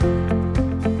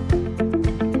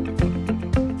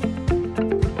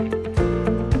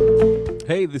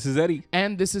Hey, this is Eddie.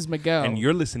 And this is Miguel. And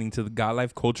you're listening to the God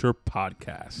Life Culture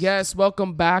Podcast. Yes,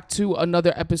 welcome back to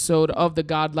another episode of the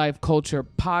God Life Culture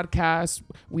Podcast.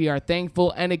 We are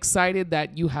thankful and excited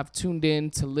that you have tuned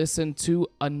in to listen to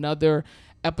another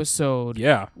episode.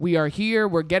 Yeah. We are here.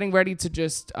 We're getting ready to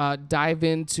just dive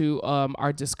into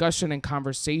our discussion and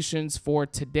conversations for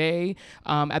today.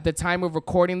 At the time of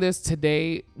recording this,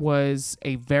 today was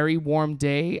a very warm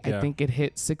day. Yeah. I think it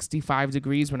hit 65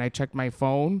 degrees when I checked my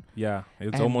phone. Yeah,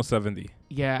 it's almost 70.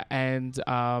 Yeah, and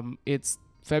it's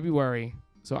February.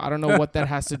 So I don't know what that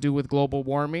has to do with global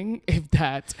warming, if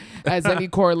that has any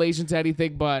correlation to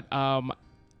anything, but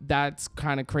that's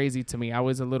kind of crazy to me. I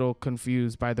was a little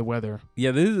confused by the weather. Yeah,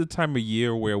 this is a time of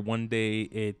year where one day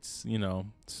it's,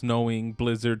 snowing,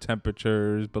 blizzard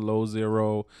temperatures below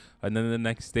zero. And then the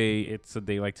next day it's a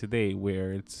day like today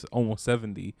where it's almost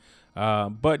 70.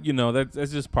 But,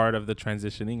 that's just part of the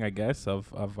transitioning, I guess,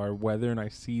 of our weather and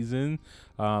our season.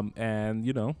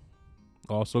 And,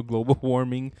 also global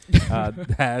warming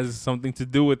has something to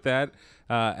do with that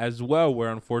as well,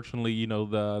 where unfortunately,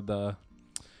 the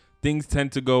things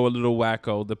tend to go a little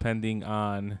wacko depending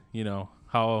on,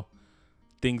 how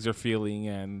things are feeling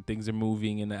and things are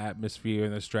moving in the atmosphere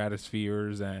and the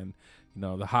stratospheres and,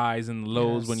 the highs and the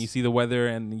lows. Yes. When you see the weather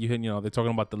and, they're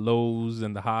talking about the lows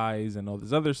and the highs and all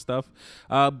this other stuff.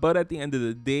 But at the end of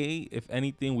the day, if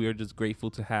anything, we are just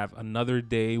grateful to have another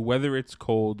day, whether it's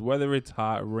cold, whether it's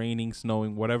hot, raining,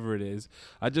 snowing, whatever it is.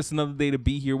 Just another day to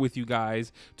be here with you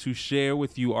guys, to share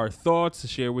with you our thoughts, to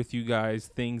share with you guys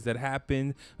things that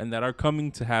happen and that are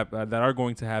coming to happen, that are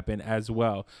going to happen as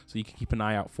well. So you can keep an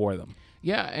eye out for them.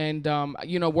 Yeah, and,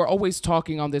 we're always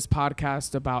talking on this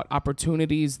podcast about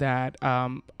opportunities that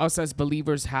us as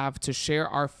believers have to share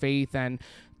our faith and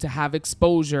to have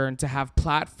exposure and to have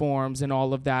platforms and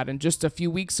all of that. And just a few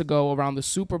weeks ago around the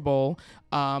Super Bowl,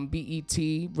 BET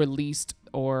released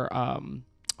or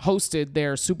hosted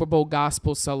their Super Bowl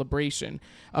gospel celebration.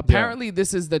 Apparently,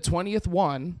 This is the 20th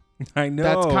one. I know.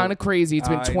 That's kind of crazy. It's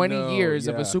been 20 know, years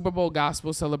yeah. of a Super Bowl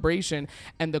gospel celebration.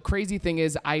 And the crazy thing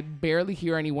is I barely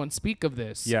hear anyone speak of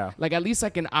this. Yeah. Like at least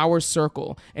like in our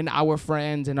circle, in our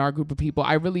friends, in our group of people,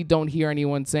 I really don't hear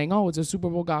anyone saying, oh, it's a Super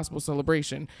Bowl gospel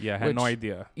celebration. Yeah, I had no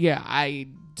idea. Yeah, I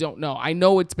don't know. I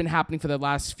know it's been happening for the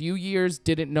last few years.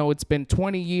 Didn't know it's been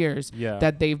 20 years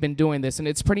that they've been doing this. And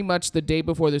it's pretty much the day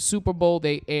before the Super Bowl,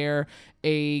 they air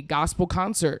a gospel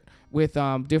concert with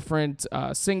different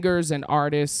singers and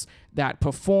artists that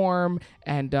perform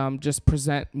and just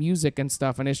present music and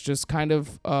stuff. And it's just kind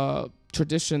of a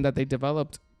tradition that they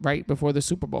developed right before the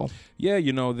Super Bowl. Yeah,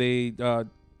 they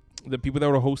the people that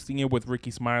were hosting it with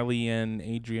Ricky Smiley and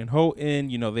Adrian Houghton,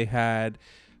 they had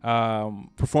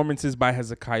performances by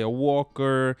Hezekiah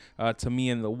Walker,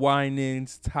 Tamia and the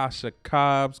Winans, Tasha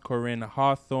Cobbs, Corinne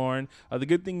Hawthorne. The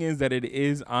good thing is that it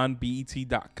is on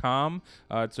BET.com.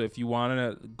 So if you want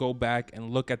to go back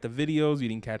and look at the videos, you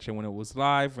didn't catch it when it was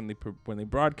live, when they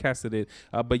broadcasted it,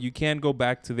 but you can go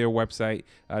back to their website,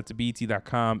 to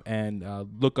BET.com, and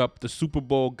look up the Super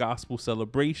Bowl Gospel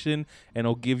Celebration, and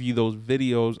it'll give you those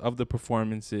videos of the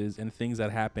performances and things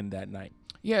that happened that night.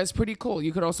 Yeah, it's pretty cool.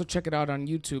 You could also check it out on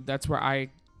YouTube. That's where I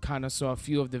kind of saw a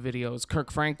few of the videos.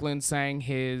 Kirk Franklin sang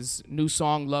his new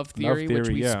song, Love Theory, which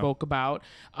we spoke about.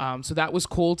 So that was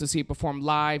cool to see it perform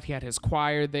live. He had his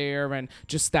choir there and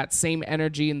just that same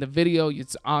energy in the video.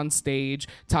 It's on stage.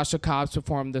 Tasha Cobbs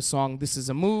performed the song, This Is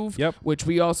a Move, which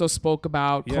we also spoke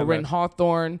about. Yeah, Corinne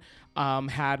Hawthorne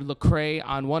had Lecrae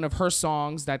on one of her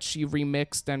songs that she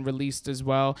remixed and released as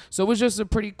well. So it was just a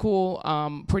pretty cool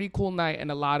night and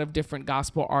a lot of different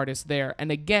gospel artists there.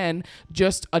 And again,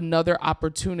 just another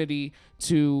opportunity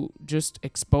to just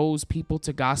expose people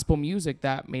to gospel music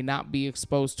that may not be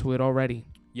exposed to it already.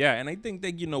 Yeah, and I think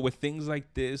that, with things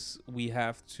like this, we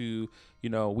have to,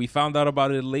 we found out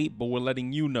about it late, but we're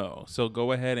letting you know. So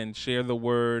go ahead and share the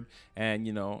word and,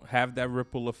 have that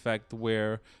ripple effect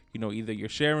where, either you're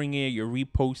sharing it, you're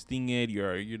reposting it,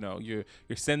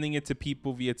 you're sending it to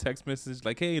people via text message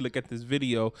like, hey, look at this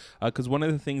video. Because one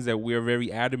of the things that we're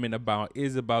very adamant about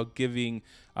is about giving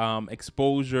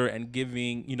exposure and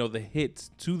giving, the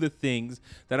hits to the things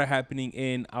that are happening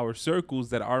in our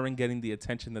circles that aren't getting the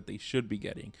attention that they should be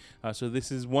getting. So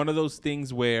this is one of those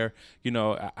things where,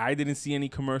 I didn't see any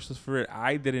commercials for it.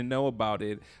 I didn't know about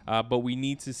it. But we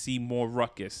need to see more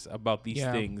ruckus about these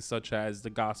things, such as the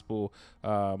gospel,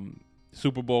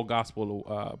 Super Bowl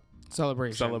gospel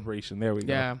Celebration. There we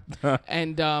go. Yeah.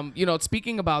 And,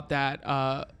 speaking about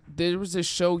that, there was a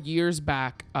show years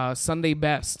back, Sunday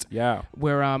Best. Yeah.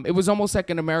 Where it was almost like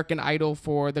an American Idol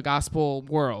for the gospel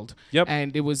world. Yep.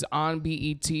 And it was on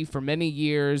BET for many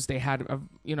years. They had,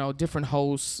 different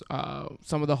hosts.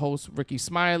 Some of the hosts, Ricky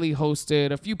Smiley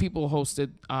hosted. A few people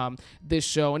hosted this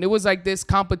show. And it was like this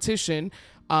competition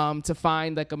to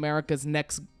find like America's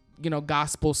next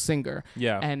gospel singer.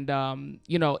 Yeah. And,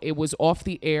 it was off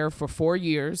the air for 4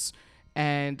 years.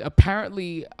 And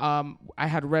apparently, I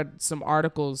had read some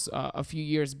articles a few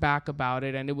years back about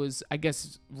it, and it was, I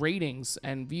guess, ratings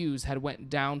and views had went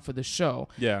down for the show.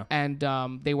 Yeah. And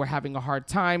they were having a hard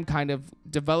time kind of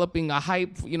developing a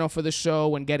hype, for the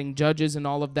show and getting judges and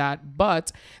all of that.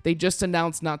 But they just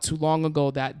announced not too long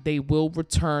ago that they will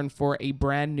return for a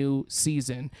brand new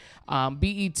season.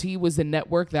 BET was the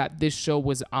network that this show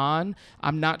was on.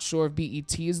 I'm not sure if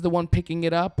BET is the one picking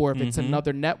it up or if it's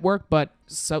another network, but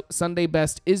Sunday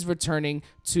Best is returning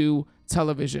to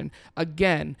television.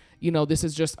 Again, this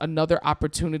is just another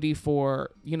opportunity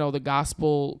for, the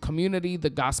gospel community, the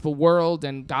gospel world,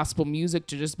 and gospel music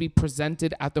to just be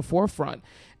presented at the forefront.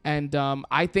 And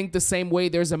I think the same way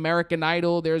there's American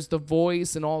Idol, there's The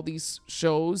Voice, and all these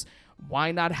shows.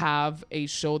 Why not have a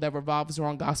show that revolves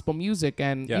around gospel music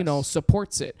and,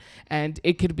 supports it? And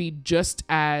it could be just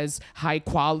as high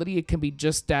quality. It can be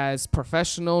just as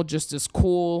professional, just as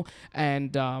cool,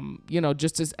 and,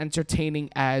 just as entertaining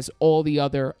as all the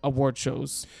other award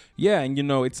shows. Yeah, and,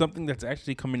 it's something that's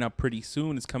actually coming out pretty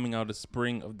soon. It's coming out the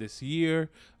spring of this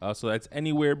year. So that's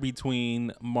anywhere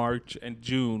between March and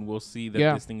June. We'll see that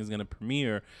this thing is going to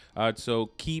premiere.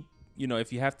 So keep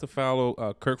if you have to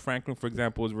follow, Kirk Franklin, for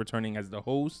example, is returning as the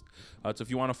host. So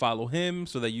if you want to follow him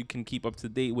so that you can keep up to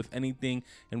date with anything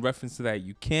in reference to that,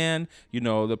 you can.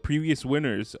 The previous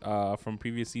winners from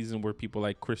previous season were people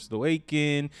like Crystal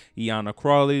Aiken, Iana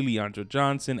Crawley, Leandra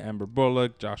Johnson, Amber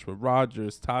Bullock, Joshua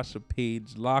Rogers, Tasha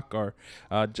Page Lockhart,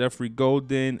 Jeffrey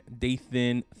Golden,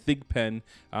 Dathan Thigpen.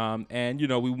 And,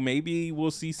 we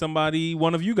will see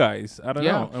one of you guys. I don't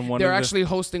know. And they're actually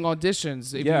hosting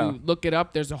auditions. If you look it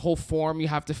up, there's a whole form you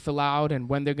have to fill out and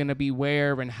when they're going to be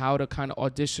where and how to kind of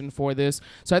audition for this.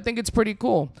 So I think it's pretty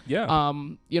cool. Yeah.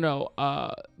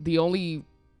 The only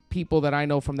people that I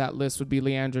know from that list would be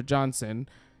Leandra Johnson.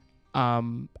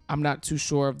 I'm not too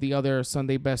sure of the other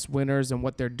Sunday Best winners and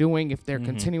what they're doing, if they're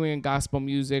continuing in gospel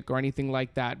music or anything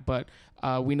like that. But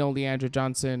we know Leandra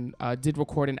Johnson did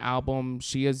record an album.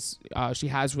 She has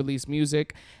released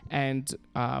music, and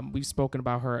we've spoken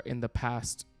about her in the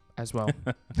past as well.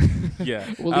 Yeah.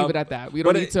 We'll leave it at that. We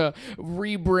don't need to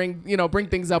bring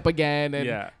things up again. And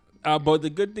yeah. But the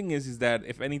good thing is that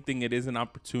if anything, it is an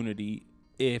opportunity,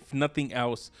 if nothing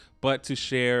else, but to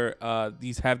share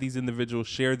have these individuals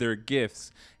share their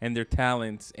gifts and their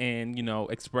talents and,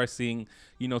 expressing,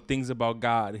 things about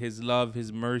God, his love,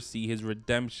 his mercy, his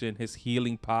redemption, his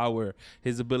healing power,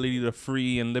 his ability to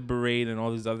free and liberate and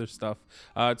all this other stuff.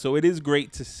 So it is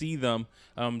great to see them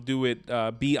do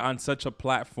it, be on such a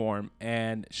platform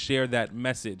and share that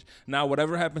message. Now,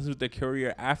 whatever happens with their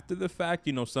career after the fact,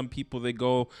 some people, they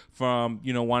go from,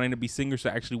 wanting to be singers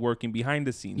to actually working behind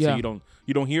the scenes. Yeah. So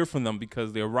you don't hear from them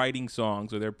because they're writing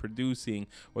songs or they're producing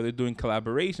or they're doing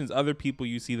collaborations. Other people,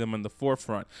 you see them on the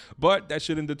forefront. But that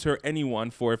shouldn't deter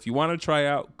anyone for, if you want to try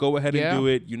out, go ahead and do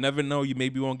it. You never know. You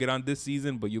maybe won't get on this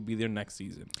season, but you'll be there next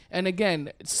season. And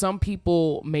again, some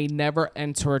people may never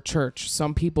enter a church.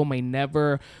 Some people may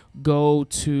never go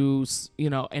to,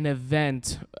 an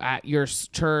event at your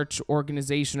church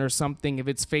organization or something if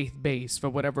it's faith-based for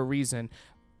whatever reason.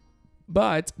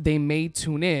 But they may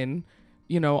tune in,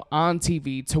 on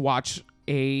TV to watch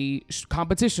a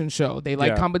competition show. They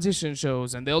like competition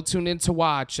shows, and they'll tune in to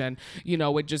watch, and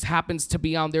it just happens to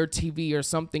be on their TV or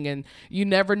something, and you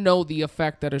never know the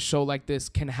effect that a show like this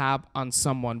can have on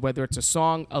someone, whether it's a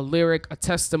song, a lyric, a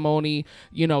testimony,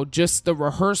 just the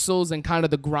rehearsals and kind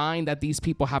of the grind that these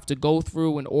people have to go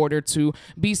through in order to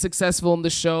be successful in the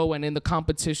show and in the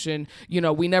competition.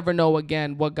 We never know,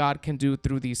 again, what God can do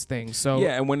through these things. So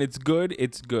yeah, and when it's good,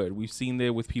 it's good. We've seen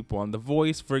there with people on The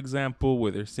Voice, for example,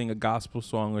 where they're singing a gospel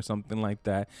song or something like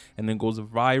that, and then goes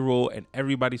viral, and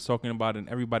everybody's talking about it, and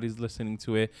everybody's listening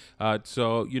to it.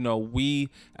 So we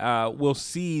will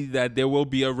see that there will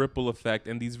be a ripple effect,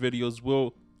 and these videos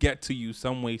will get to you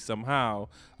some way, somehow.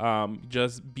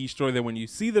 Just be sure that when you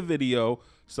see the video,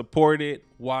 support it,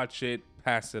 watch it,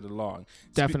 pass it along.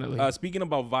 Definitely. Speaking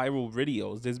about viral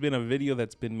videos, there's been a video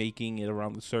that's been making it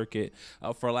around the circuit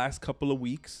for the last couple of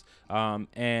weeks,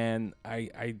 and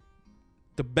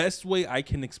the best way I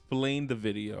can explain the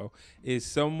video is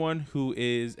someone who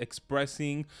is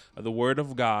expressing the word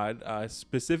of God,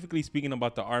 specifically speaking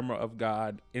about the armor of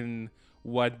God in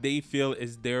what they feel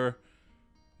is their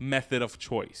method of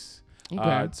choice.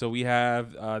 Okay. So we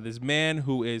have this man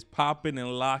who is popping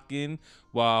and locking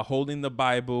while holding the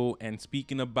Bible and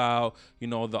speaking about,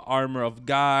 the armor of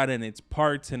God and its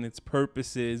parts and its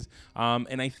purposes.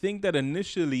 And I think that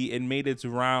initially it made its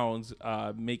rounds,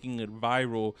 making it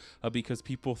viral because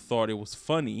people thought it was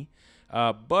funny.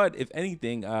 But if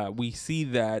anything, we see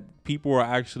that people are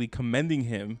actually commending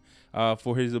him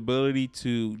for his ability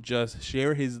to just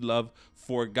share his love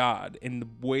for God in the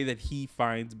way that he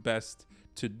finds best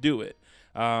to do it.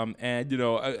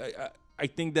 I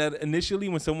think that initially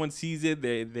when someone sees it,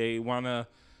 they want to,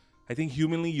 I think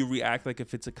humanly you react like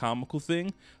if it's a comical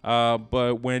thing.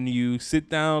 But when you sit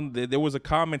down, there was a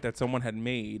comment that someone had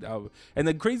made. And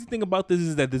the crazy thing about this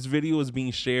is that this video is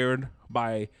being shared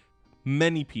by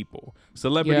many people.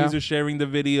 Celebrities are sharing the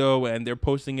video and they're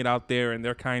posting it out there, and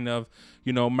they're kind of,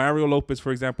 Mario Lopez,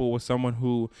 for example, was someone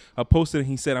who posted and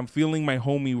he said, "I'm feeling my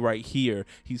homie right here.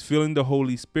 He's feeling the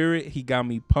Holy Spirit. He got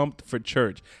me pumped for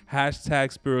church.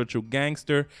 Hashtag spiritual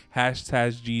gangster.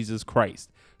 Hashtag Jesus Christ."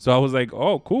 So I was like,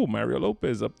 oh, cool, Mario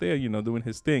Lopez up there, doing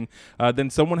his thing. Then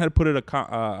someone had put it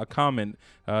a comment,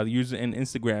 user in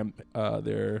Instagram,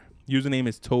 their username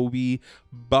is Toby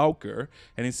Bowker,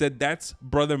 and he said, "That's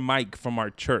Brother Mike from our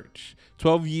church.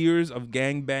 12 years of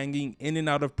gang banging, in and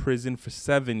out of prison for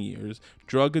 7 years,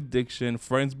 drug addiction,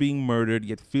 friends being murdered,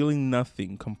 yet feeling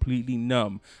nothing, completely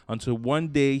numb, until one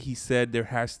day he said there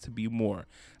has to be more.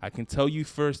 I can tell you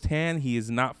firsthand, he is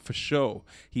not for show.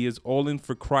 He is all in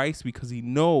for Christ because he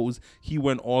knows he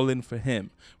went all in for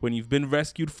him. When you've been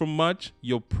rescued from much,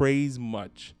 you'll praise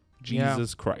much.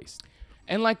 Jesus Christ."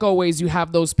 And like always, you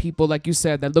have those people, like you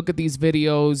said, that look at these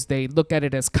videos. They look at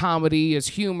it as comedy, as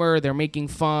humor. They're making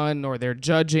fun or they're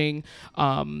judging.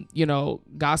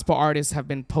 Gospel artists have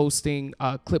been posting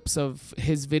clips of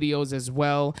his videos as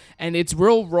well. And it's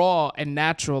real raw and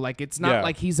natural. Like, it's not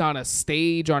like he's on a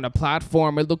stage or on a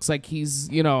platform. It looks like he's,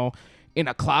 in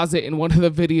a closet in one of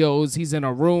the videos. He's in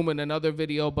a room in another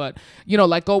video. But,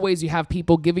 like always, you have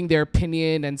people giving their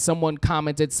opinion, and someone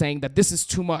commented saying that this is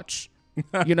too much.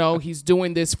 He's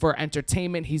doing this for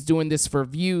entertainment. He's doing this for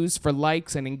views, for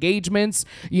likes and engagements.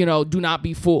 Do not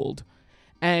be fooled.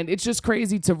 And it's just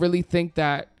crazy to really think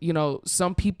that,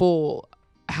 some people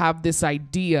have this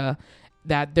idea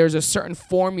that there's a certain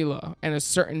formula and a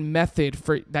certain method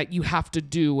for that you have to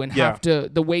do and have to,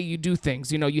 the way you do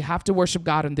things. You have to worship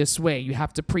God in this way. You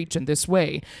have to preach in this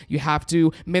way. You have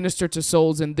to minister to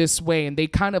souls in this way. And they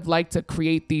kind of like to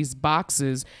create these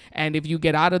boxes. And if you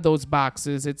get out of those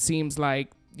boxes, it seems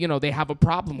like, they have a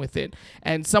problem with it.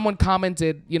 And someone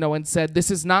commented, and said, "This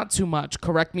is not too much.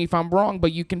 Correct me if I'm wrong,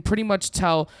 but you can pretty much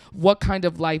tell what kind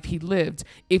of life he lived.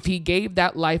 If he gave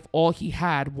that life all he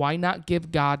had, why not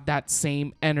give God that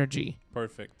same energy?"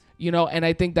 Perfect. And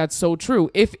I think that's so true.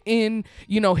 If in,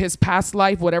 his past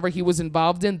life, whatever he was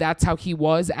involved in, that's how he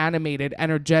was: animated,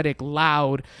 energetic,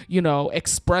 loud,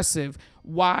 expressive.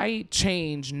 Why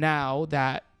change now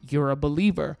that you're a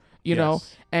believer?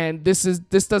 And this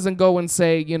doesn't go and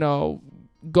say,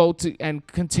 go to and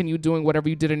continue doing whatever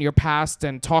you did in your past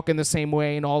and talk in the same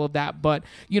way and all of that. But,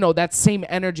 that same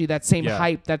energy, that same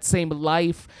hype, that same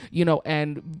life,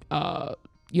 and,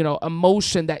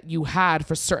 emotion that you had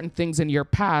for certain things in your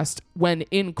past, when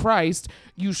in Christ,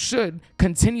 you should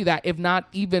continue that, if not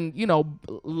even,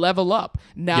 level up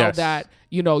now that,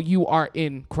 you are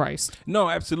in Christ. No,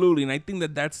 absolutely. And I think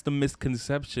that that's the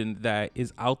misconception that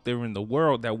is out there in the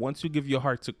world, that once you give your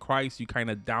heart to Christ, you kind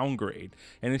of downgrade.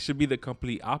 And it should be the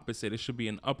complete opposite. It should be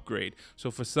an upgrade.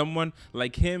 So for someone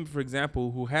like him, for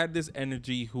example, who had this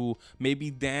energy, who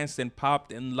maybe danced and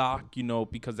popped and locked,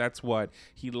 because that's what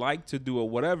he liked to do or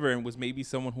whatever, and was maybe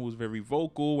someone who was very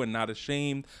vocal and not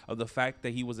ashamed of the fact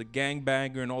that he was a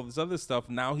gangbanger and all this other stuff.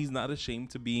 Now he's not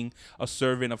ashamed to being a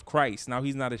servant of Christ. Now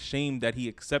he's not ashamed that he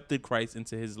accepted Christ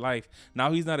into his life.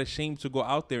 Now he's not ashamed to go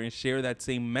out there and share that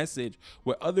same message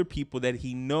with other people that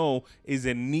he know is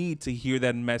in need to hear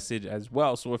that message as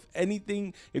well. So if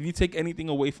you take anything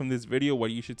away from this video, what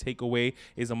you should take away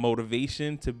is a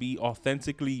motivation to be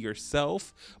authentically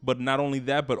yourself, but not only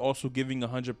that, but also giving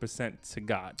 100% to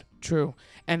God. True.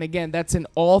 And again, that's in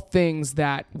all things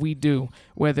that we do,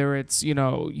 whether it's,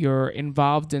 you're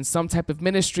involved in some type of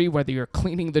ministry, whether you're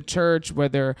cleaning the church,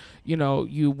 whether,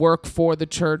 you work for the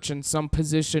church in some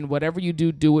position, whatever you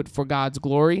do, do it for God's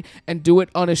glory and do it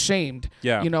unashamed.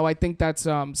 Yeah. I think that's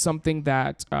something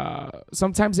that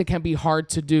sometimes it can be hard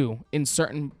to do in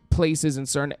certain places, in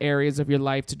certain areas of your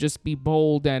life, to just be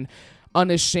bold and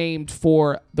unashamed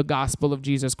for the gospel of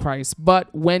Jesus Christ.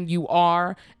 But when you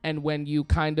are, and when you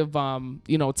kind of,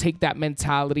 take that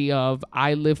mentality of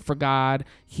I live for God,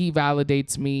 he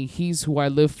validates me, he's who I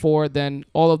live for, then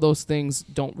all of those things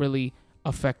don't really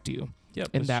affect you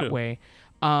in that true. way.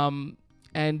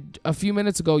 And a few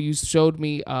minutes ago, you showed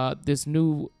me this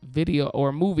new video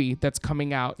or movie that's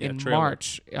coming out in trailer.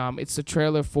 March. It's a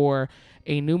trailer for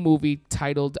a new movie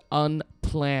titled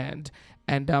Unplanned.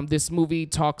 And this movie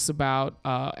talks about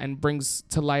and brings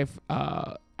to life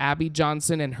Abby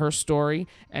Johnson and her story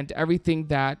and everything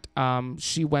that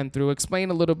she went through. Explain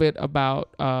a little bit about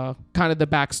kind of the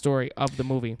backstory of the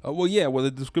movie. Well,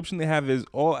 the description they have is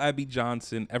all Abby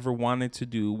Johnson ever wanted to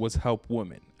do was help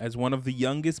women. As one of the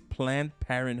youngest Planned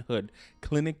Parenthood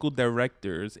clinical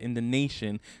directors in the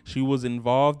nation, she was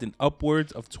involved in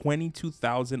upwards of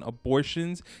 22,000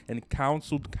 abortions and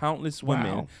counseled countless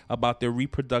women about their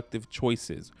reproductive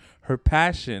choices. Her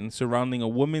passion surrounding a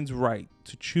woman's right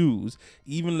to choose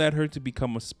even led her to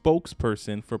become a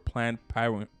spokesperson for Planned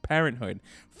Parenthood,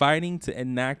 fighting to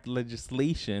enact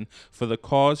legislation for the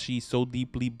cause she so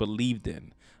deeply believed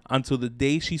in. Until the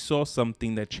day she saw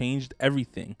something that changed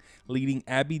everything, leading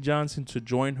Abby Johnson to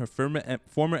join her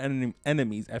former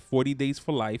enemies at 40 Days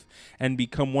for Life and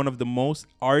become one of the most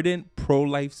ardent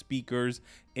pro-life speakers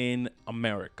in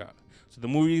America. So the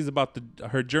movie is about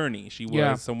her journey. She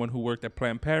was someone who worked at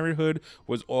Planned Parenthood,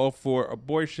 was all for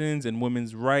abortions and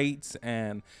women's rights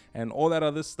and all that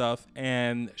other stuff.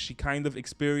 And she kind of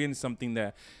experienced something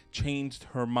that changed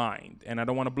her mind. And I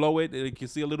don't want to blow it. You can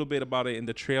see a little bit about it in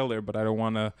the trailer, but I don't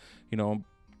want to,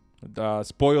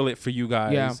 spoil it for you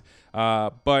guys. Yeah.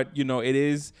 But,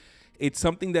 it's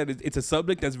something that it's a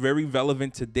subject that's very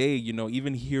relevant today.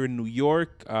 Even here in New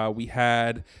York, we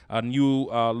had a new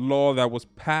law that was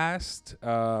passed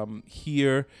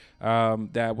here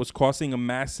that was causing a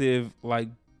massive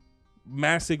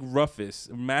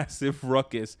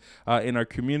ruckus in our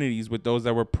communities with those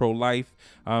that were pro-life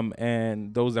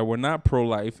and those that were not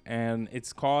pro-life, and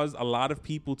it's caused a lot of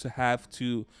people to have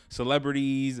to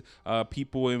celebrities,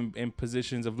 people in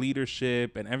positions of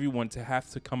leadership, and everyone to have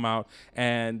to come out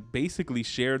and basically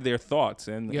share their thoughts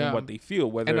and what they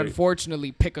feel, and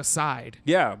unfortunately pick a side.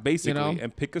 Basically,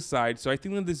 and pick a side. So I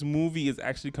think that this movie is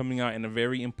actually coming out in a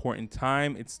very important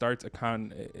time. It starts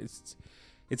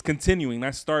It's continuing,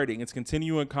 not starting. It's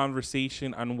continuing a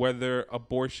conversation on whether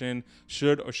abortion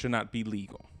should or should not be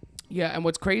legal. Yeah, and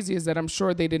what's crazy is that I'm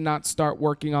sure they did not start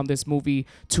working on this movie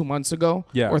 2 months ago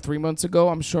or 3 months ago.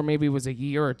 I'm sure maybe it was a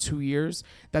year or 2 years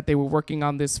that they were working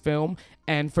on this film.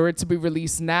 And for it to be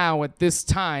released now at this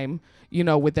time,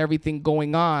 with everything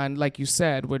going on, like you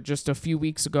said, where just a few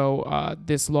weeks ago,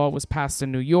 this law was passed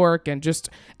in New York, and just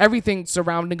everything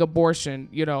surrounding abortion,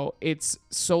 it's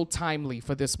so timely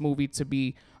for this movie to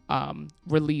be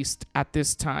released at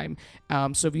this time.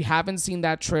 So if you haven't seen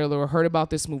that trailer or heard about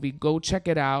this movie, go check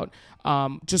it out.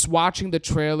 Just watching the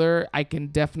trailer, I can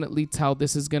definitely tell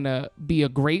this is going to be a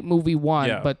great movie,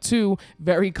 one, but two,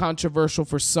 very controversial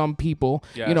for some people,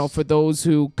 for those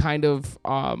who kind of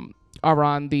are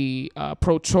on the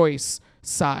pro-choice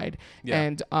side.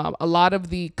 And a lot of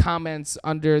the comments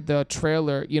under the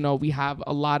trailer, we have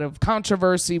a lot of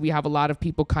controversy. We have a lot of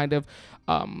people kind of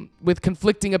with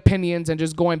conflicting opinions and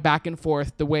just going back and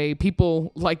forth the way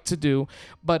people like to do.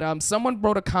 But someone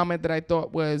wrote a comment that I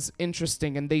thought was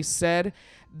interesting, and they said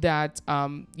that,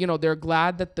 they're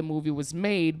glad that the movie was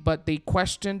made, but they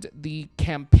questioned the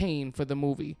campaign for the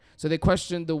movie. So they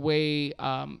questioned the way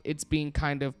it's being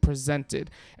kind of presented.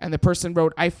 And the person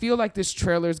wrote, "I feel like this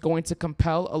trailer is going to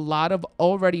compel a lot of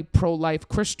already pro-life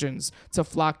Christians to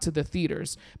flock to the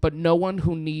theaters, but no one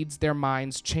who needs their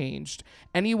minds changed.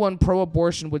 Anyone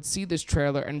pro-abortion would see this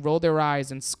trailer and roll their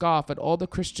eyes and scoff at all the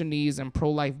Christianese and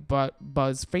pro-life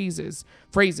buzz phrases.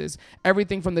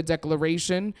 Everything from the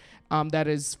declaration that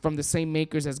is from the same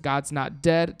makers as God's Not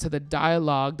Dead, to the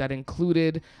dialogue that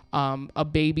included a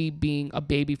baby being a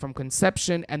baby from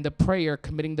conception, and the prayer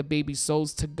committing the baby's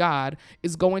souls to God,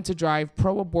 is going to drive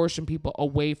pro-abortion people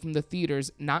away from the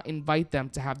theaters, not invite them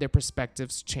to have their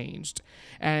perspectives changed."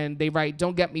 And they write,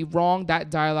 "Don't get me wrong,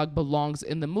 that dialogue belongs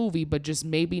in the movie, but just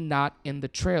maybe not in the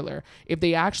trailer. If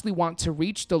they actually want to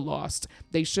reach the lost,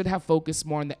 they should have focused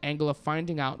more on the angle of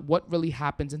finding out what really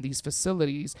happens in these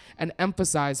facilities and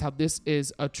emphasize how this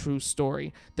is a true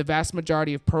story. The vast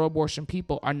majority of pro-abortion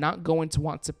people are not going to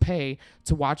want to pay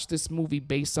to watch this movie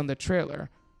based on the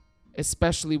trailer,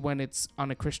 especially when it's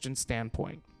on a Christian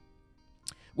standpoint."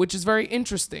 Which is very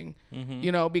interesting,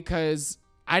 because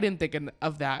I didn't think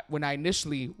of that when I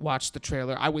initially watched the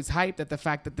trailer. I was hyped at the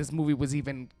fact that this movie was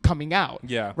even coming out.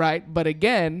 Yeah. Right. But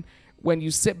again, when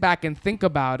you sit back and think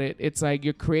about it, it's like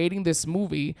you're creating this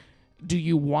movie. Do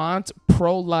you want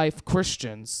pro-life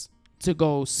Christians to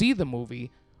go see the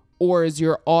movie? Or is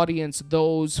your audience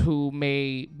those who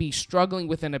may be struggling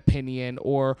with an opinion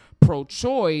or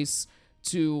pro-choice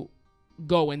to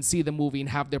go and see the movie and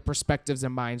have their perspectives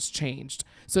and minds changed?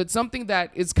 So it's something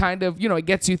that is kind of, it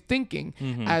gets you thinking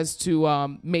as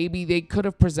to maybe they could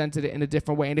have presented it in a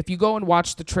different way. And if you go and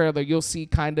watch the trailer, you'll see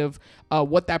kind of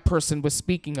what that person was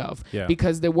speaking of. Yeah.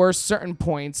 Because there were certain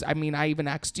points. I mean, I even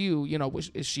asked you,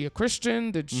 is she a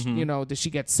Christian? Did she, did she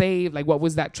get saved? Like, what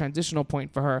was that transitional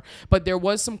point for her? But there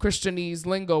was some Christianese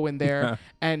lingo in there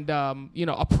and,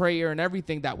 a prayer and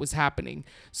everything that was happening.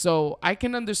 So I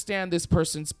can understand this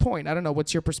person's point. I don't know.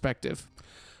 What's your perspective?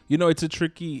 It's a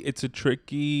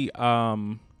tricky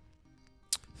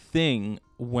thing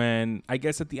when, I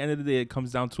guess at the end of the day, it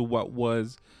comes down to what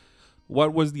was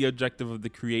the objective of the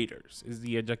creators. Is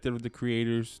the objective of the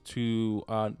creators to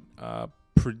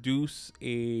produce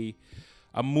a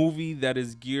movie that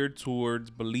is geared towards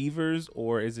believers,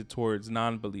 or is it towards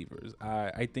non-believers?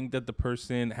 I think that the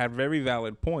person had very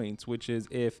valid points, which is,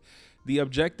 if the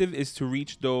objective is to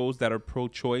reach those that are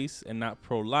pro-choice and not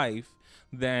pro-life,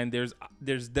 then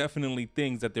there's definitely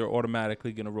things that they're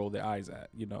automatically going to roll their eyes at.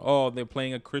 They're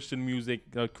playing a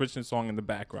Christian song in the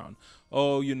background.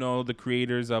 The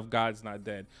creators of God's Not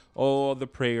Dead. The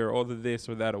prayer, the this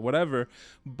or that or whatever.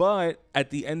 But at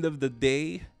the end of the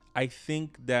day, I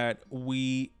think that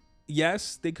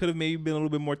yes, they could have maybe been a little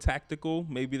bit more tactical.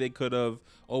 Maybe they could have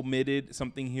omitted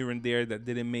something here and there that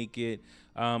didn't make it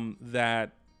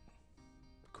that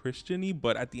Christian-y,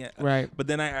 but at the end, right. But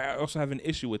then I also have an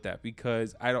issue with that,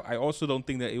 because I also don't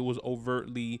think that it was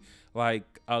overtly like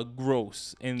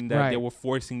gross in that they were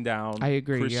forcing down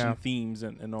Christian themes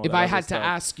and all that. If I had stuff. to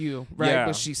ask you, right,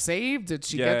 was she saved? Did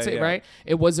she get saved? Right,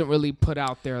 it wasn't really put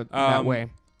out there that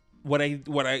way. What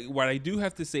I do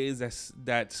have to say is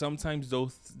that sometimes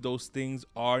those things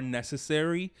are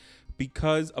necessary,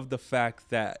 because of the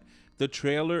fact that the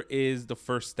trailer is the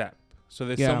first step. So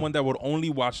there's someone that would only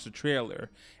watch the trailer,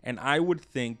 and I would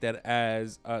think that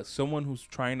as someone who's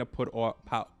trying to put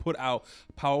out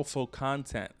powerful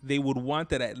content, they would want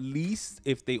that at least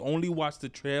if they only watch the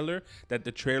trailer, that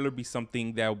the trailer be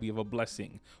something that will be of a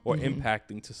blessing or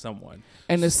impacting to someone.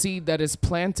 And a seed that is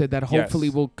planted that hopefully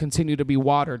will continue to be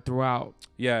watered throughout.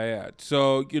 Yeah.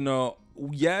 So,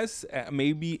 yes,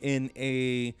 maybe in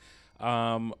a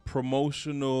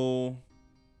promotional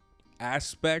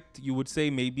aspect, you would say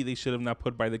maybe they should have not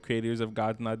put by the creators of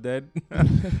God's Not Dead.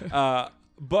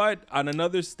 But on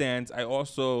another stance, I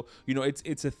also,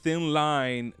 it's a thin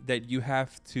line that you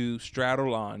have to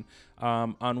straddle on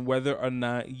whether or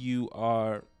not you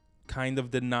are kind of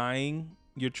denying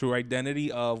your true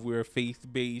identity of we're a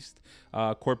faith-based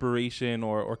corporation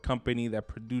or company that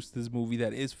produced this movie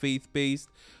that is faith-based,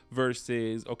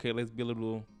 versus, okay, let's be a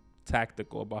little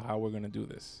tactical about how we're going to do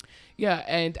this. Yeah,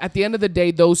 and at the end of the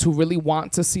day, those who really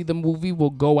want to see the movie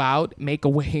will go out, make a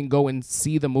way, and go and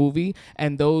see the movie.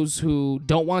 And those who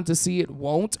don't want to see it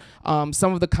won't.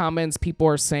 Some of the comments, people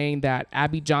are saying that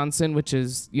Abby Johnson, which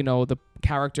is, the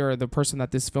character, the person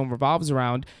that this film revolves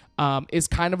around, is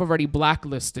kind of already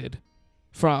blacklisted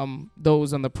from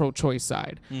those on the pro-choice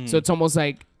side. So it's almost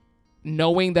like,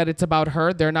 knowing that it's about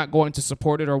her, they're not going to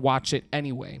support it or watch it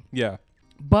anyway. Yeah.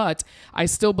 But I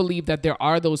still believe that there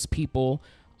are those people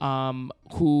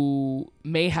who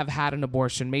may have had an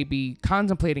abortion, may be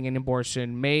contemplating an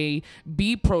abortion, may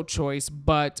be pro-choice,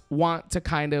 but want to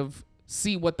kind of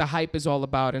see what the hype is all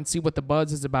about and see what the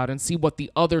buzz is about and see what the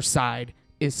other side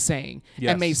is saying.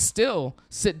 And may still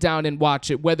sit down and watch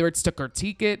it, whether it's to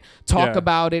critique it, talk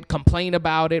about it, complain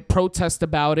about it, protest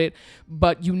about it.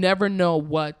 But you never know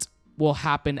what will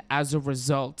happen as a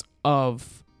result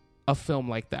of a film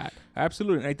like that.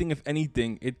 Absolutely. And I think if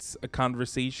anything, it's a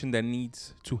conversation that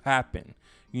needs to happen.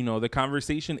 The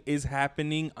conversation is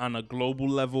happening on a global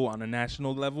level, on a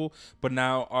national level, but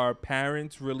now are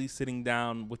parents really sitting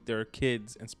down with their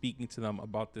kids and speaking to them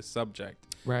about this subject?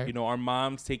 Right. Our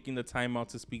moms taking the time out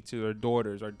to speak to their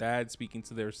daughters, our dads speaking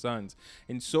to their sons,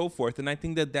 and so forth. And I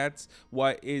think that that's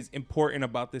what is important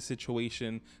about this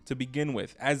situation to begin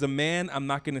with. As a man, I'm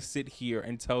not going to sit here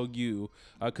and tell you,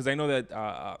 because I know that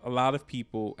a lot of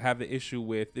people have the issue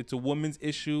with it's a woman's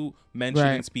issue, men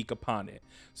shouldn't speak upon it.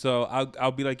 So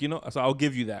I'll be like, so I'll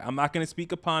give you that. I'm not going to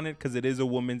speak upon it because it is a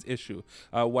woman's issue.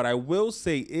 What I will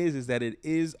say is that it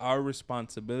is our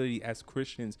responsibility as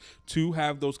Christians to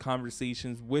have those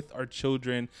conversations with our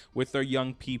children, with our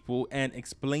young people, and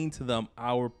explain to them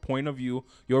our point of view,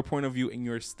 your point of view, and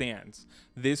your stance.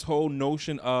 This whole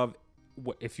notion of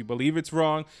if you believe it's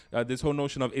wrong, this whole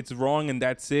notion of it's wrong and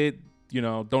that's it,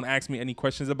 don't ask me any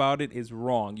questions about it is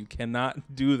wrong. You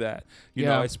cannot do that, you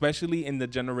know, especially in the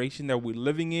generation that we're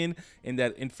living in, and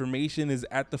that information is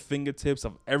at the fingertips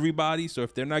of everybody. So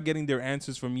if they're not getting their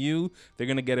answers from you, they're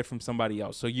going to get it from somebody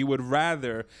else. So you would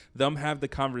rather them have the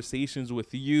conversations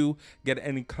with you, get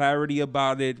any clarity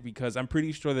about it, because I'm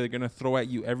pretty sure they're going to throw at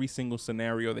you every single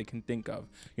scenario they can think of.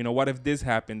 You know, what if this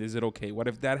happened? Is it okay? What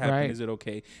if that happened? Is it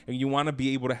okay? And you want to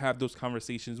be able to have those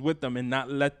conversations with them and not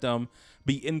let them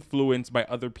be influenced by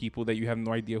other people that you have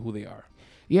no idea who they are.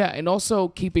 Yeah, and also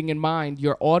keeping in mind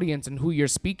your audience and who you're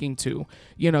speaking to.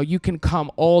 You know, you can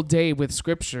come all day with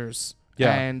scriptures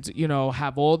and, you know,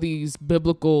 have all these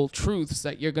biblical truths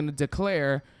that you're going to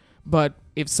declare. But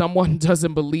if someone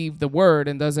doesn't believe the word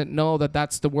and doesn't know that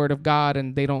that's the word of God,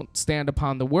 and they don't stand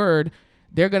upon the word,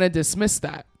 they're going to dismiss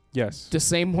that. Yes. The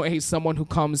same way someone who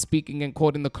comes speaking and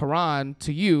quoting the Quran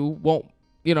to you won't,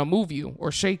 you know, move you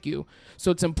or shake you.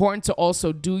 So it's important to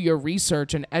also do your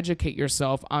research and educate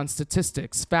yourself on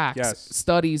statistics, facts,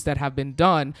 studies that have been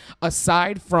done,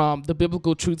 aside from the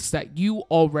biblical truths that you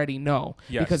already know.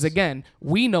 Because again,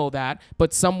 we know that,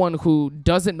 but someone who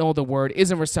doesn't know the word,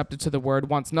 isn't receptive to the word,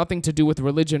 wants nothing to do with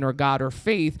religion or God or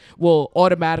faith, will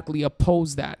automatically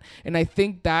oppose that. And I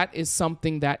think that is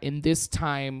something that in this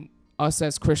time, us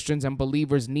as Christians and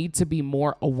believers need to be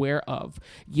more aware of.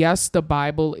 Yes, the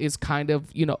Bible is kind of,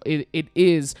 you know, it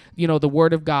is, you know, the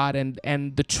word of God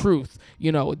and the truth,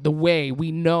 you know, the way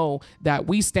we know that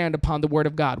we stand upon the word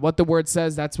of God. What the word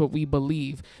says, that's what we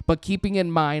believe. But keeping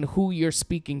in mind who you're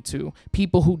speaking to,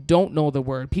 people who don't know the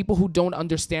word, people who don't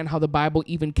understand how the Bible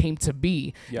even came to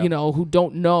be, you know, who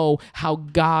don't know how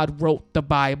God wrote the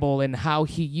Bible and how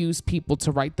he used people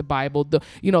to write the Bible.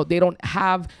 You know, they don't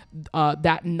have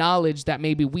that knowledge that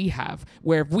maybe we have,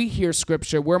 where if we hear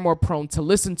scripture, we're more prone to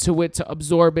listen to it, to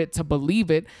absorb it, to believe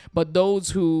it. But those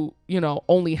who, you know,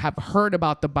 only have heard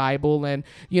about the Bible and,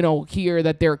 you know, hear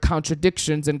that there are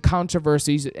contradictions and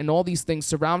controversies and all these things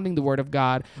surrounding the word of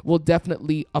God will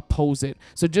definitely oppose it.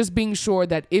 So just being sure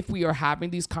that if we are having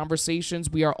these conversations,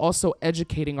 we are also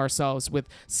educating ourselves with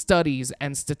studies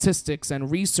and statistics and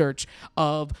research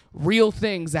of real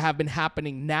things that have been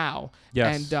happening now.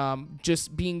 And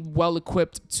just being well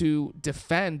equipped to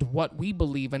defend what we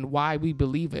believe and why we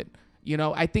believe it. You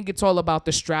know, I think it's all about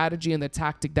the strategy and the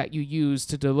tactic that you use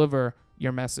to deliver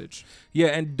your message. Yeah,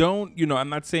 and don't, you know, I'm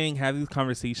not saying have these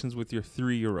conversations with your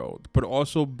 3-year-old, but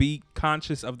also be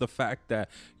conscious of the fact that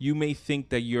you may think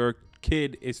that your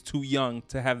kid is too young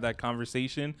to have that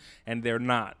conversation, and they're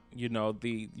not. You know,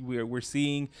 we're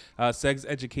seeing sex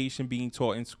education being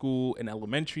taught in school, in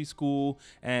elementary school,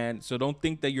 and so don't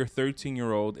think that your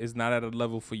 13-year-old is not at a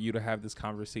level for you to have this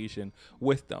conversation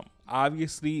with them.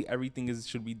 Obviously, everything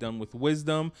should be done with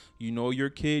wisdom. You know your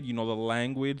kid, you know the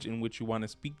language in which you want to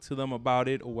speak to them about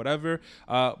it or whatever,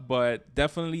 but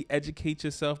definitely educate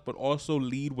yourself, but also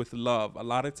lead with love. A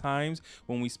lot of times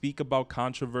when we speak about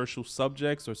controversial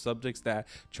subjects or subjects that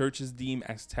churches deem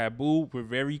as taboo, we're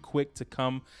very quick to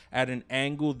come at an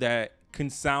angle that can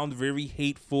sound very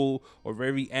hateful or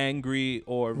very angry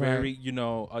or very, you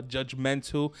know,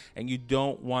 judgmental, and you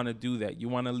don't want to do that. You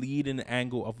want to lead in an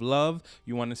angle of love.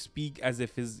 You want to speak as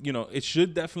if it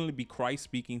should definitely be Christ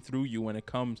speaking through you when it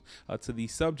comes to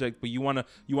these subjects, but you want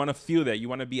to feel that. You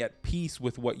want to be at peace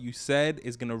with what you said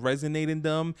is going to resonate in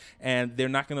them, and they're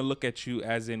not going to look at you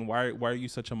as in, why are you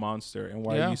such a monster, and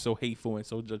why are you so hateful and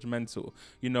so judgmental,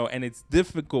 you know? And it's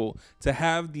difficult to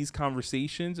have these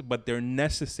conversations, but they're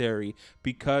necessary,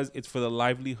 because it's for the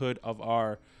livelihood of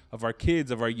our kids,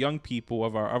 of our young people,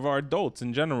 of our adults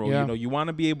in general. You know, you want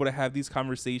to be able to have these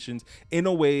conversations in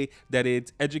a way that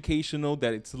it's educational,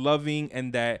 that it's loving,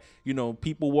 and that, you know,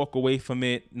 people walk away from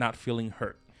it not feeling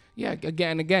hurt. Yeah,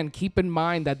 again, keep in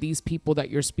mind that these people that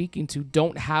you're speaking to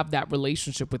don't have that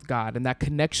relationship with God and that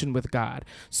connection with God.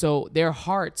 So their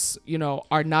hearts, you know,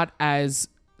 are not as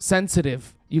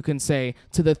sensitive, you can say,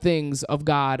 to the things of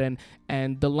God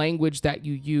and the language that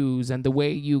you use and the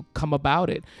way you come about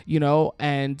it, you know,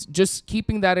 and just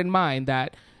keeping that in mind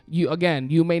that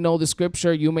you may know the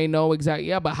scripture, you may know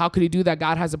exactly, but how could he do that?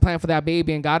 God has a plan for that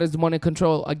baby and God is the one in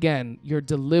control. Again, your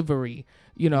delivery,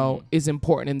 you know, is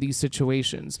important in these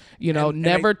situations, you know,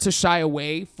 never to shy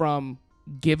away from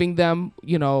giving them,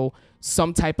 you know,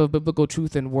 some type of biblical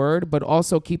truth and word, but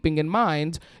also keeping in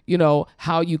mind, you know,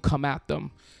 how you come at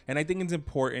them. And I think it's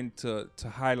important to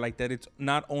highlight that it's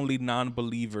not only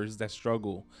non-believers that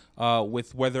struggle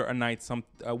with whether or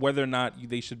not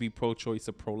they should be pro-choice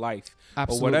or pro-life.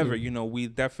 Absolutely. Or whatever. You know, we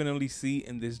definitely see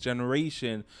in this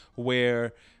generation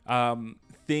where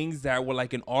things that were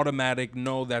like an automatic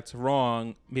no, that's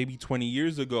wrong maybe 20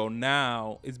 years ago,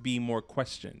 now is being more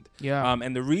questioned. Yeah.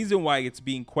 And the reason why it's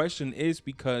being questioned is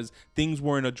because things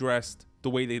weren't addressed the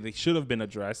way they should have been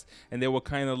addressed, and they were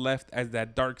kind of left as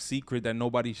that dark secret that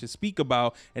nobody should speak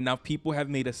about. And now people have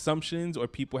made assumptions, or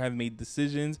people have made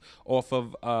decisions off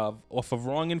of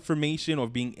wrong information, or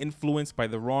being influenced by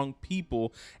the wrong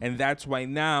people. And that's why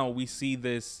now we see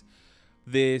this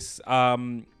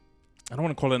I don't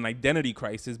want to call it an identity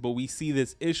crisis, but we see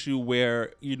this issue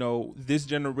where, this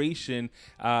generation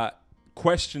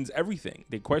questions everything.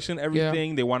 They question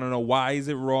everything. They want to know, why is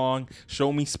it wrong?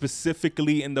 Show me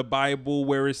specifically in the Bible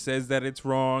where it says that it's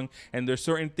wrong. And there's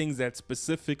certain things that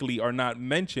specifically are not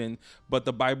mentioned, but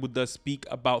the Bible does speak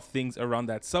about things around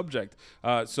that subject.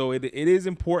 So it is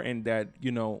important that,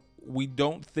 we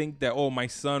don't think that, oh, my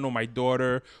son or my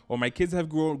daughter or my kids have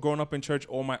grown up in church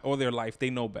all their life, they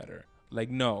know better. Like,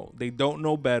 no, they don't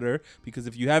know better, because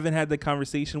if you haven't had the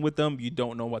conversation with them, you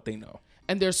don't know what they know.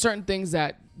 And there's certain things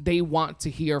that they want to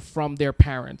hear from their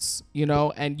parents,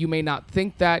 and you may not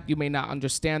think that, you may not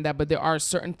understand that, but there are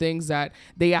certain things that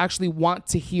they actually want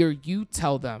to hear you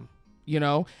tell them,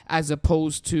 as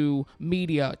opposed to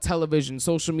media, television,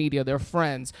 social media, their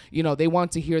friends. They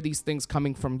want to hear these things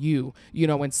coming from you,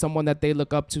 and someone that they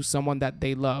look up to, someone that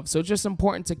they love. So it's just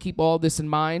important to keep all this in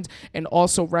mind, and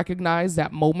also recognize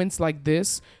that moments like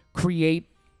this create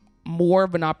more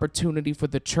of an opportunity for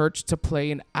the church to play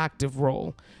an active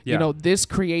role. This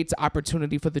creates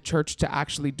opportunity for the church to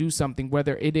actually do something,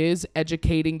 whether it is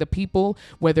educating the people,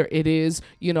 whether it is,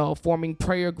 forming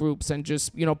prayer groups and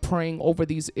just, praying over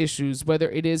these issues, whether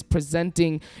it is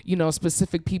presenting,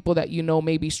 specific people that,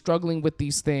 may be struggling with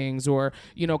these things, or,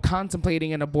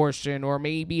 contemplating an abortion, or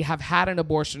maybe have had an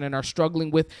abortion and are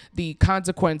struggling with the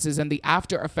consequences and the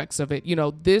after effects of it.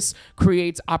 This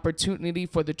creates opportunity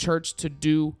for the church to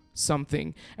do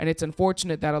something. And it's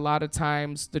unfortunate that a lot of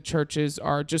times the churches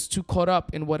are just too caught up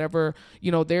in whatever,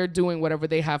 they're doing, whatever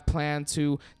they have planned,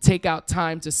 to take out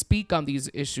time to speak on these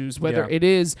issues, whether it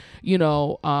is,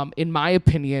 in my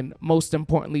opinion, most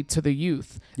importantly to the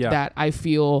youth that I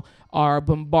feel are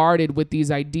bombarded with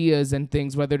these ideas and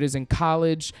things, whether it is in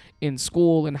college, in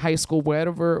school, in high school,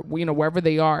 wherever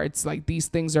they are. It's like these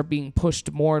things are being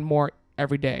pushed more and more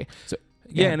every day. So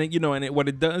what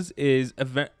it does is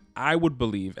I would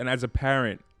believe, and as a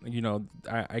parent,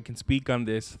 I can speak on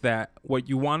this, that what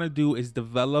you want to do is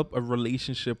develop a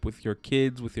relationship with your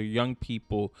kids, with your young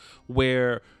people,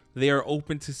 where they are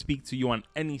open to speak to you on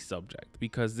any subject,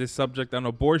 because this subject on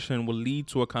abortion will lead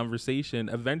to a conversation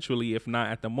eventually, if not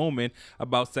at the moment,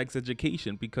 about sex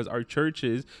education, because our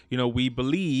churches, we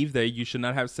believe that you should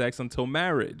not have sex until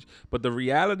marriage. But the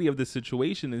reality of the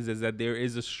situation is that there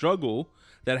is a struggle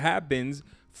that happens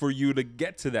for you to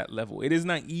get to that level. It is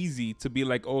not easy to be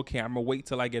like, okay, I'm gonna wait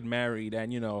till I get married,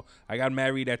 and I got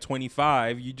married at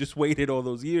 25. You just waited all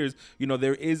those years.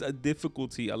 There is a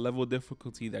level of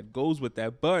difficulty that goes with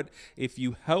that. But if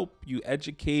you help, you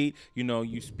educate,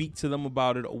 you speak to them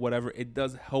about it or whatever, it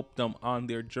does help them on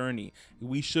their journey.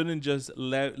 We shouldn't just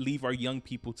leave our young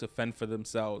people to fend for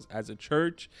themselves. As a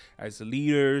church, as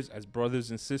leaders, as brothers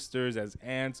and sisters, as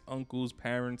aunts, uncles,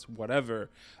 parents, whatever,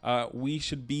 we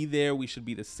should be there. We should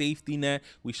be the safety net.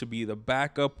 We should be the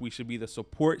backup. We should be the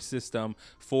support system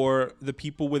for the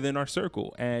people within our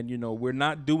circle. And, we're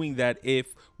not doing that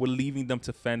if we're leaving them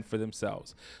to fend for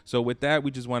themselves. So with that, we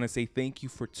just want to say thank you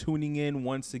for tuning in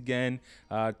once again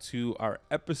to our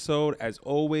episode. As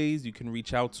always, you can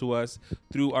reach out to us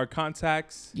through our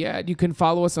contacts. Yeah, you can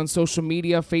follow us on social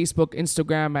media, Facebook,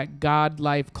 Instagram at God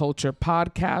Life Culture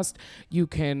Podcast. You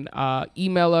can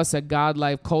email us at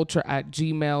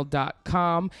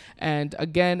godlifeculture@gmail.com. And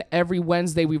again, every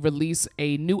Wednesday we release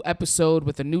a new episode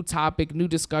with a new topic, new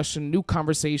discussion, new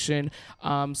conversation.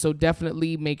 So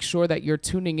definitely make sure that you're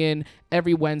tuning in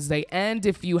every Wednesday. And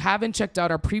if you haven't checked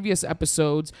out our previous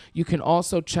episodes, you can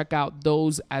also check out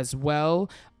those as well.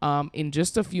 In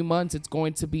just a few months, it's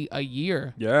going to be a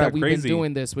year that we've been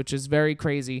doing this, which is very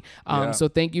crazy. So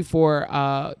thank you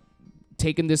for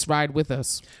taking this ride with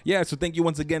us. Yeah, so thank you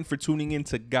once again for tuning in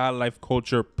to God Life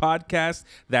Culture Podcast.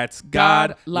 That's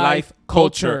God Life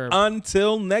Culture.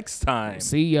 Until next time.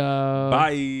 See ya.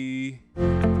 Bye.